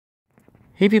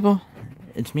Hey people,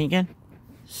 it's me again.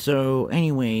 So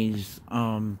anyways,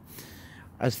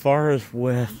 as far as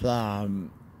with that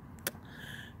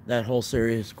whole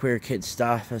series, Queer Kid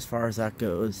stuff, as far as that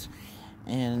goes,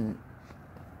 and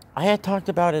I had talked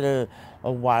about it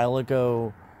a while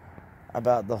ago,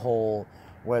 about the whole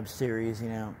web series,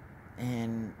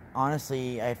 and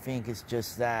honestly, I think it's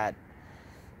just that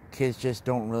kids just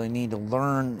don't really need to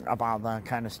learn about that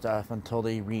kind of stuff until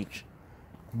they reach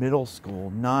middle school,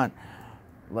 not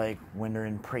like when they're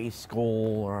in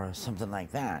preschool or something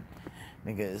like that.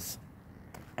 Because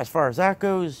as far as that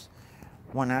goes,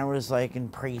 when I was like in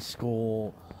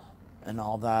preschool and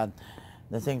all that,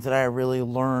 the things that I really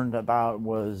learned about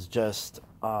was just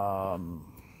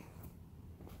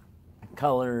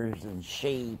colors and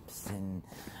shapes and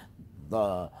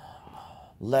the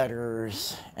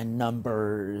letters and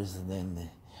numbers, and then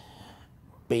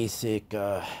basic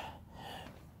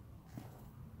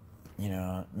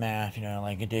math,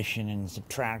 like addition and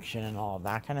subtraction and all of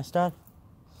that kind of stuff.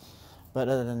 But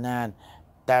other than that,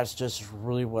 that's just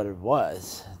really what it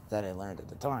was that I learned at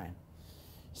the time.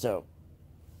 So,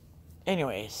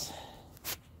 anyways,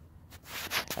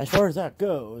 as far as that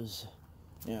goes,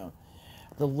 the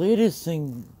latest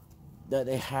thing that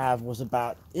they have was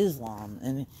about Islam,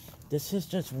 and this is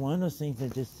just one of those things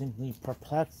that just simply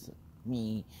perplexes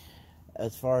me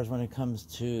as far as when it comes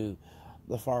to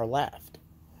the far left.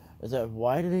 Is that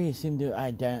why do they seem to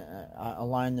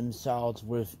align themselves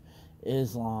with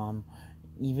Islam,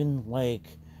 even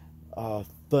like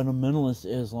fundamentalist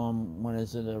Islam, when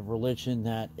it's a religion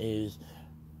that is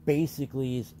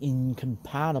basically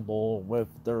incompatible with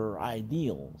their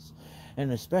ideals,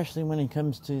 and especially when it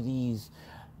comes to these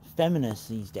feminists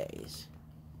these days.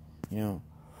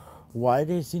 Why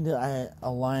do they seem to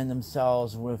align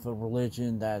themselves with a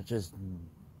religion that just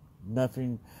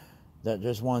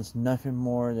wants nothing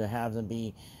more to have them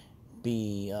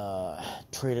be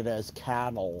treated as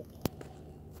cattle,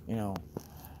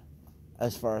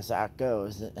 as far as that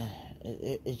goes.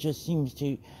 It just seems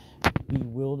to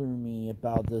bewilder me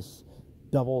about this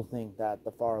double think that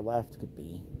the far left could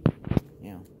be,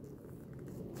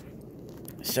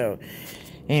 So,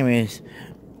 anyways,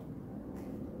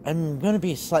 I'm going to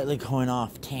be slightly going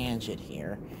off tangent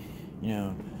here,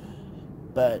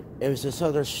 but it was this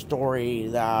other story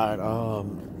that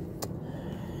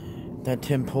that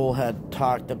Tim Pool had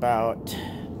talked about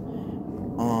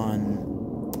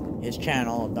on his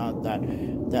channel, about that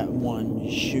one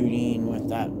shooting with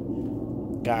that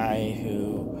guy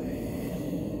who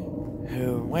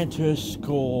went to a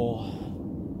school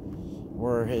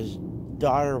where his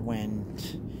daughter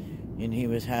went, and he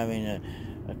was having a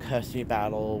custody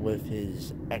battle with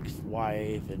his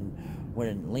ex-wife and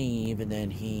wouldn't leave, and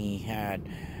then he had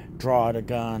drawn a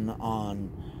gun on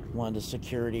one of the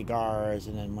security guards,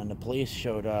 and then when the police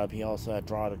showed up, he also had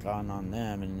drawn a gun on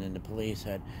them, and then the police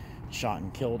had shot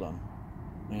and killed him,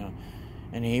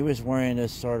 and he was wearing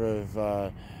this sort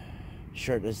of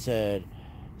shirt that said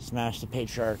 "Smash the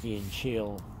patriarchy and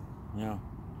shield,"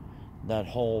 that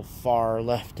whole far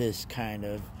leftist kind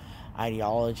of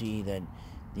ideology that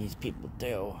these people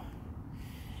do.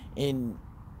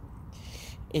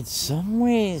 In some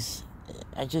ways,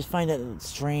 I just find it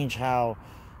strange how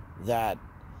that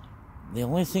the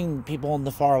only thing people on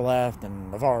the far left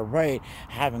and the far right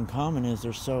have in common is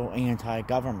they're so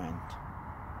anti-government.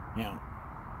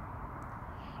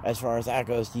 As far as that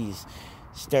goes, these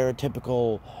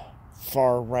stereotypical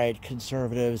far right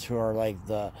conservatives who are like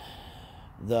the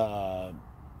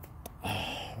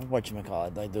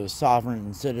whatchamacallit, like those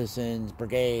sovereign citizens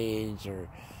brigades, or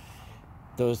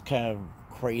those kind of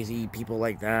crazy people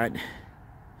like that,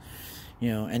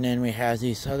 and then we have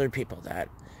these other people that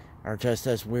are just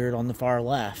as weird on the far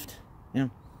left,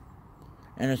 and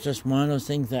it's just one of those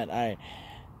things that I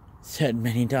said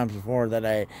many times before, that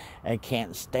I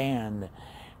can't stand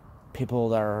people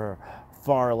that are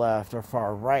far left or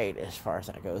far right as far as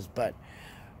that goes, but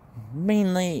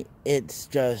mainly it's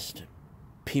just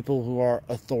people who are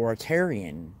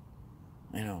authoritarian.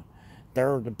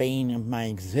 They're the bane of my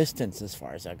existence as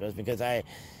far as that goes, because I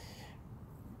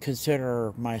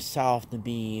consider myself to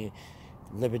be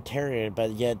libertarian,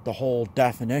 but yet the whole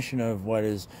definition of what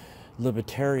is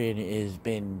libertarian has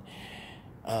been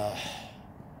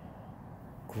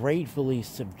gratefully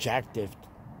subjective,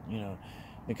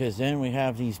 because then we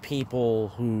have these people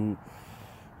who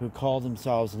call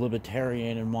themselves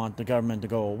libertarian and want the government to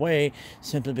go away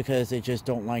simply because they just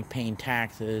don't like paying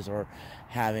taxes or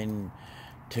having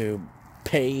to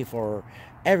pay for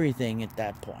everything at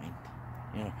that point.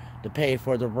 To pay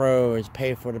for the roads,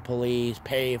 pay for the police,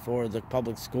 pay for the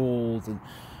public schools and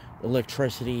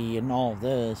electricity and all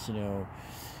this,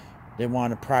 they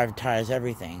want to privatize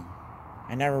everything.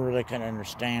 I never really could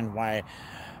understand why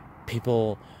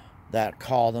people that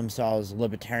call themselves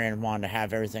libertarian want to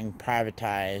have everything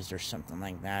privatized or something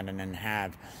like that, and then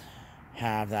have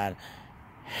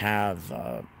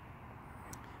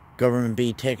government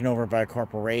be taken over by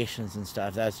corporations and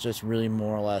stuff. That's just really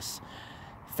more or less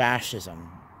fascism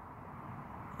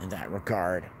in that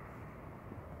regard.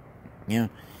 You know,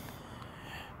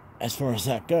 as far as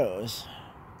that goes.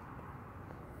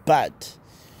 But,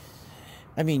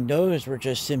 I mean, those were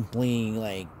just simply,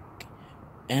 like,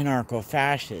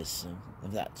 anarcho-fascists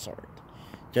of that sort.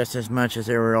 Just as much as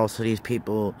there were also these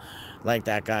people like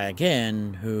that guy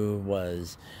again, who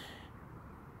was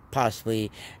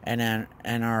possibly an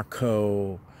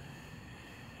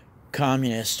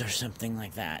anarcho-communist or something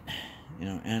like that. You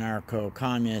know,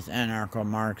 anarcho-communist,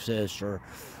 anarcho-Marxist, or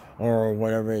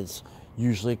whatever it's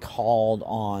usually called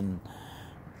on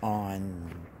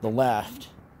the left.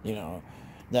 You know,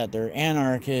 that they're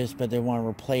anarchists, but they want to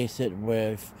replace it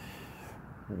with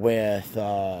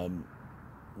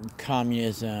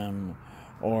communism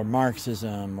or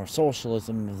Marxism or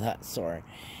socialism of that sort.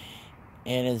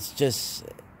 And it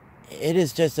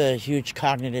is just a huge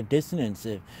cognitive dissonance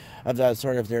of that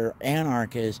sort. If they're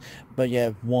anarchists, but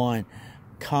yet want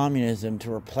communism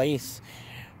to replace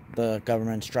the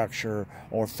government structure,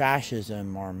 or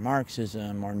fascism, or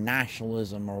Marxism, or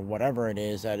nationalism, or whatever it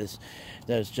is that's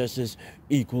just as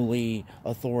equally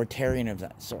authoritarian of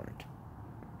that sort.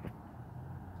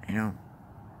 You know,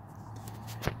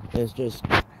 it's just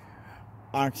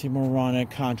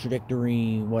oxymoronic,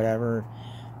 contradictory, whatever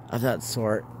of that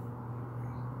sort.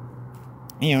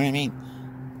 You know what I mean?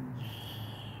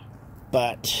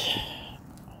 But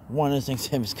one of the things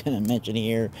I was going to mention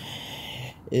here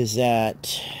is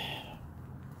that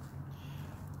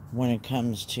when it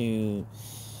comes to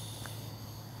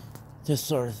this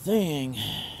sort of thing,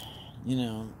 you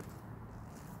know,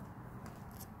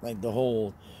 like the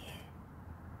whole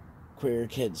queer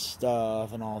kid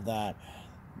stuff and all that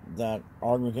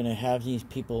are we going to have these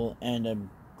people end up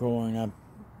growing up,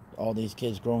 all these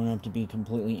kids growing up to be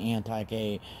completely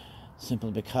anti-gay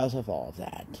simply because of all of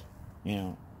that, you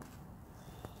know?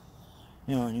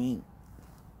 You know what I mean?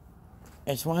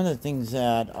 It's one of the things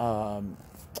that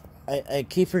I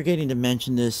keep forgetting to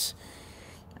mention this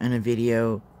in a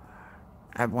video.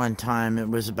 At one time, it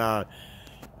was about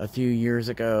a few years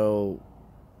ago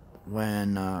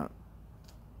when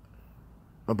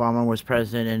Obama was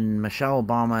president, and Michelle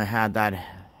Obama had that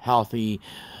healthy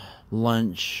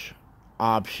lunch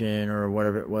option, or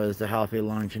whatever it was, the healthy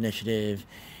lunch initiative,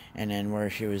 and then where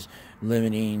she was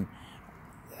limiting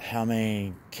how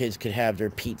many kids could have their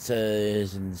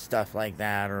pizzas and stuff like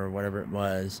that, or whatever it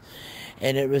was.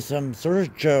 And it was some sort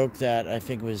of joke that I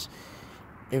think it was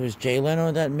Jay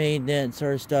Leno that made that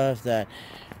sort of stuff, that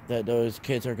those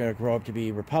kids are going to grow up to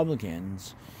be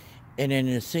Republicans. And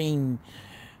in the same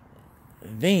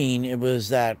vein, it was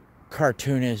that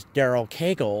cartoonist Daryl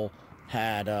Cagle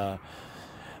had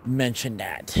mentioned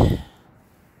that, you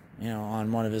know,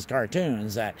 on one of his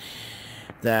cartoons, that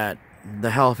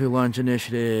the healthy lunch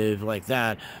initiative like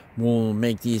that will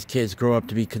make these kids grow up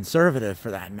to be conservative, for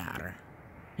that matter,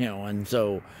 you know. And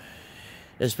so,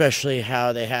 especially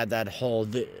how they had that whole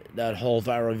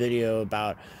viral video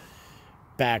about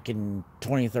back in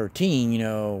 2013, you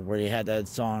know, where they had that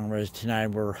song where it's "Tonight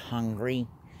We're Hungry,"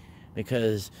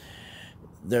 because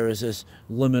there was this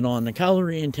limit on the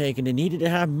calorie intake, and they needed to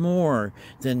have more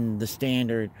than the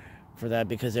standard for that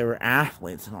because they were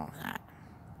athletes and all that,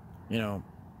 you know.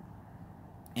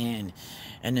 And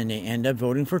then they end up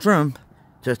voting for Trump,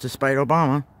 just to spite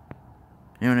Obama.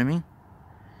 You know what I mean?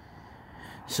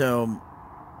 So,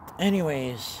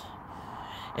 anyways,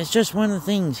 it's just one of the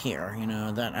things here, you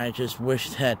know, that I just wish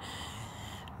that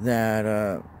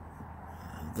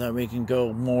we can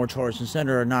go more towards the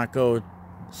center, or not go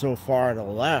so far to the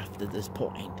left at this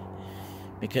point.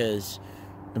 Because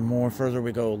the more further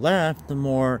we go left, the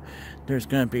more there's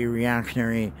going to be a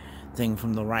reactionary thing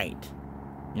from the right.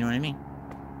 You know what I mean?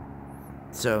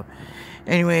 So,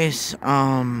 anyways,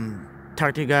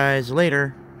 talk to you guys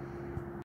later.